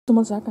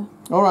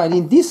Alright,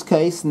 in this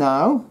case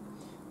now,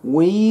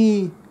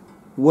 we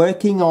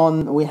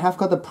have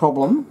got a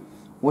problem.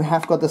 We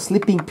have got a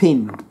slipping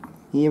pin.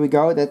 Here we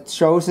go, that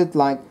shows it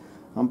like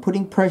I'm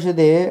putting pressure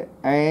there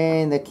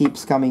and it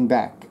keeps coming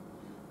back.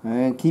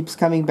 And keeps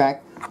coming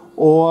back.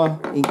 Or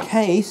in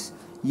case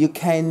you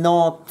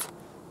cannot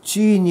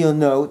tune your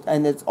note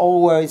and it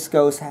always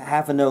goes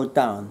half a note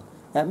down.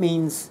 That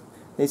means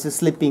there's a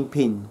slipping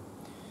pin.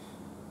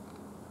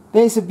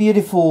 There's a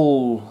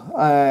beautiful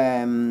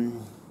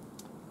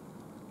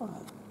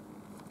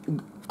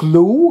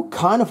glue,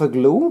 kind of a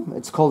glue.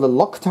 It's called a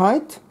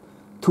Loctite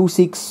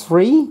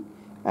 263,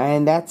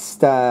 and that's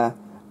the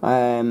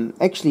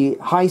actually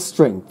high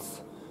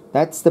strength.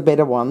 That's the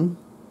better one.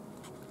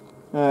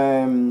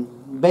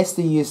 Best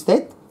to use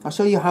that. I'll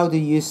show you how to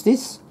use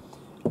this,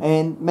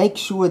 and make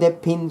sure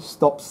that pin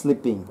stops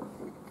slipping.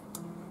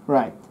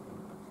 Right.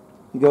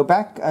 You go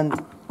back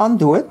and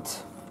undo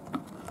it.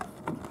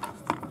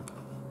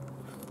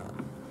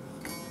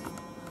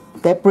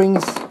 That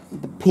brings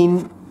the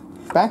pin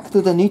back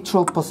to the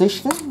neutral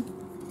position.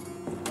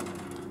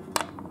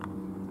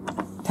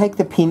 Take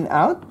the pin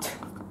out.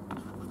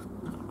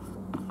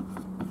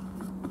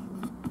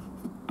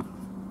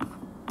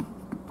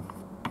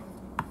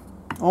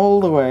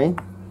 All the way.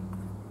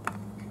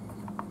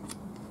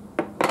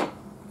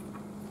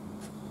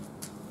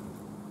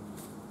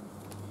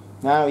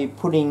 Now you're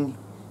putting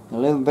a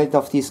little bit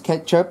of this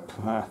ketchup.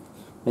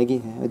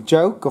 Making a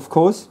joke, of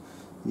course.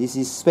 This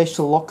is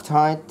special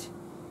Loctite.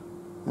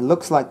 It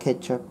looks like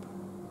ketchup.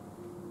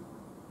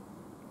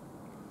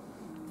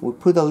 We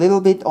put a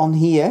little bit on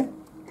here,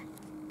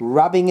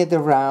 rubbing it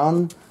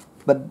around,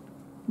 but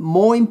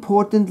more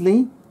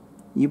importantly,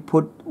 you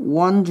put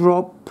one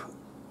drop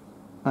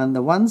on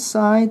the one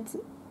side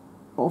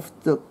of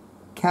the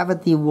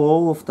cavity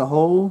wall of the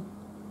hole,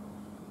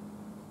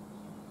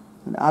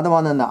 and the other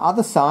one on the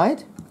other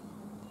side,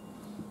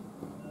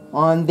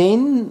 and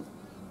then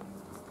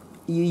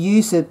you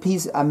use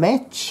a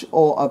match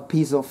or a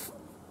piece of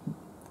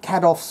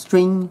cut-off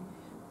string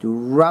to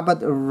rub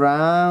it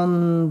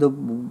around the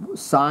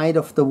side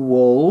of the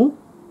wall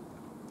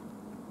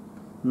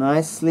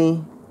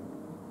nicely.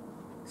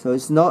 So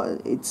it's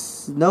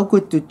no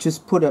good to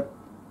just put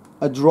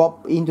a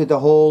drop into the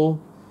hole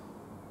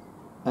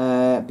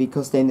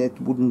because then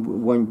it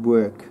won't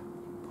work.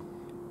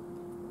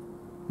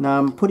 Now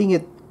I'm putting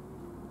it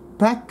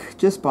back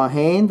just by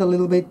hand a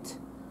little bit,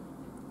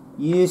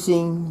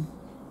 using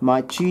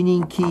my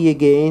tuning key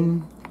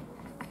again,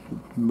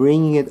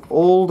 bringing it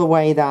all the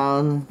way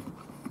down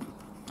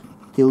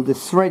till the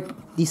thread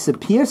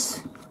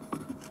disappears,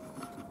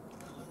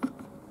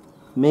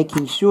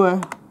 making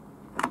sure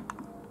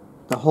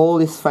the hole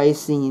is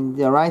facing in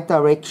the right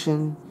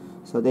direction,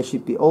 so they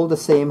should be all the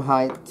same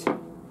height.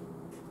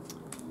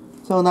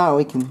 So now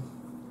we can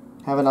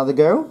have another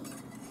go.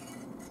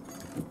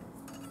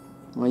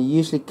 I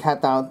usually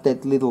cut out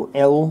that little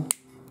L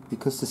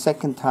because the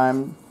second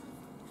time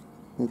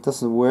it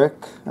doesn't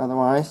work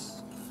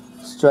otherwise.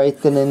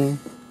 Straightening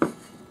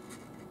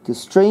the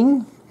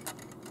string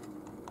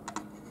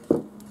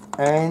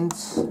and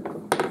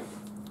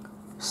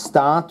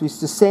start with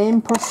the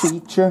same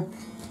procedure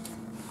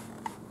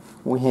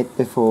we had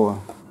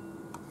before,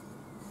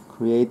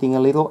 creating a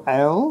little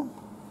L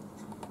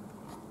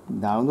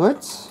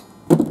downwards,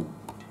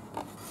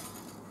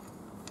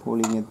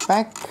 pulling it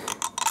back,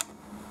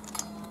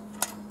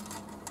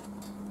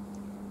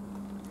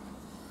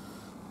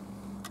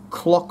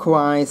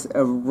 clockwise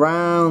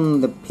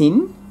around the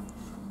pin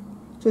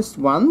just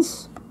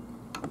once.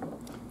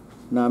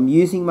 Now I'm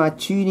using my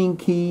tuning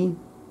key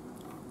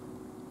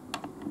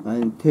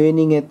and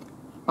turning it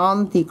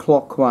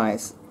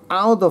anti-clockwise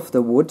out of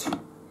the wood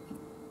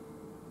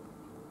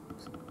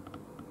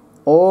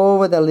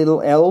over the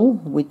little L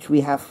which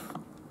we have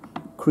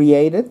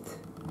created,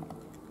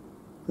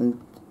 and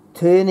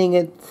turning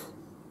it,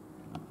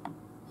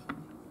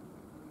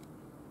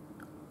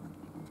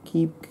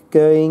 keep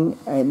going,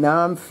 and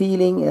now I'm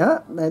feeling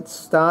that's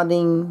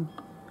starting,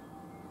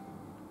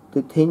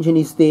 the tension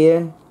is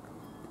there.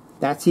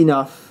 That's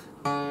enough.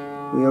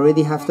 We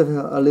already have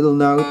a little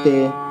note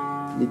there,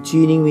 the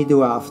tuning we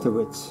do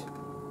afterwards.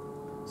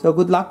 So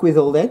good luck with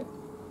all that.